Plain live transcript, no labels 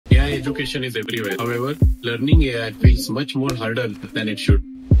education is everywhere. However, learning AI feels much more harder than it should.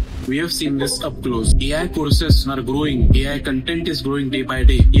 We have seen this up close. AI courses are growing. AI content is growing day by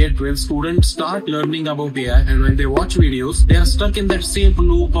day. Yet when students start learning about AI and when they watch videos, they are stuck in that same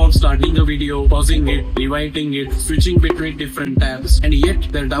loop of starting a video, pausing it, rewriting it, switching between different tabs. And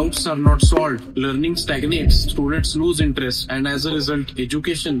yet their doubts are not solved. Learning stagnates. Students lose interest. And as a result,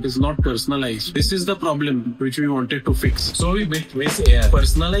 education is not personalized. This is the problem which we wanted to fix. So we built Vizz AI,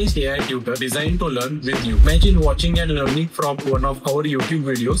 personalized AI tutor designed to learn with you. Imagine watching and learning from one of our YouTube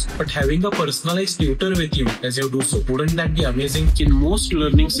videos, but having a personalized tutor with you as you do so. Wouldn't that be amazing? In most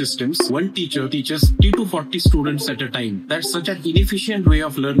learning systems, one teacher teaches 30 to 40 students at a time. That's such an inefficient way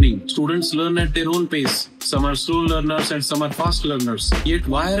of learning. Students learn at their own pace. Some are slow learners and some are fast learners. Yet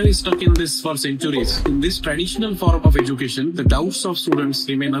why are we stuck in this for centuries? In this traditional form of education, the doubts of students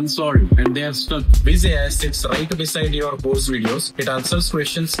remain unsolved and they are stuck. Vizz AI sits right beside your course videos. It answers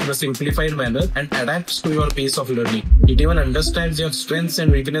questions in a simplified manner and adapts to your pace of learning. It even understands your strengths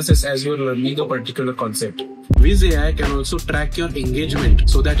and weaknesses as you are learning a particular concept. Vizz AI can also track your engagement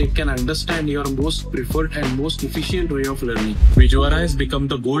so that it can understand your most preferred and most efficient way of learning. Vizuara has become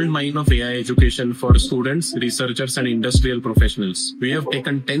the gold mine of AI education for students, researchers, and industrial professionals. We have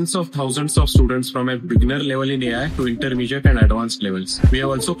taken tens of thousands of students from a beginner level in AI to intermediate and advanced levels. We have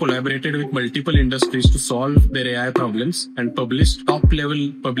also collaborated with multiple industries to solve their AI problems and published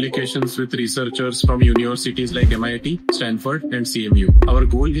top-level publications with researchers from universities like MIT, Stanford, and CMU. Our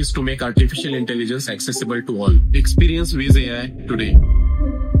goal is to make artificial intelligence accessible to all. Experience Vizz AI today.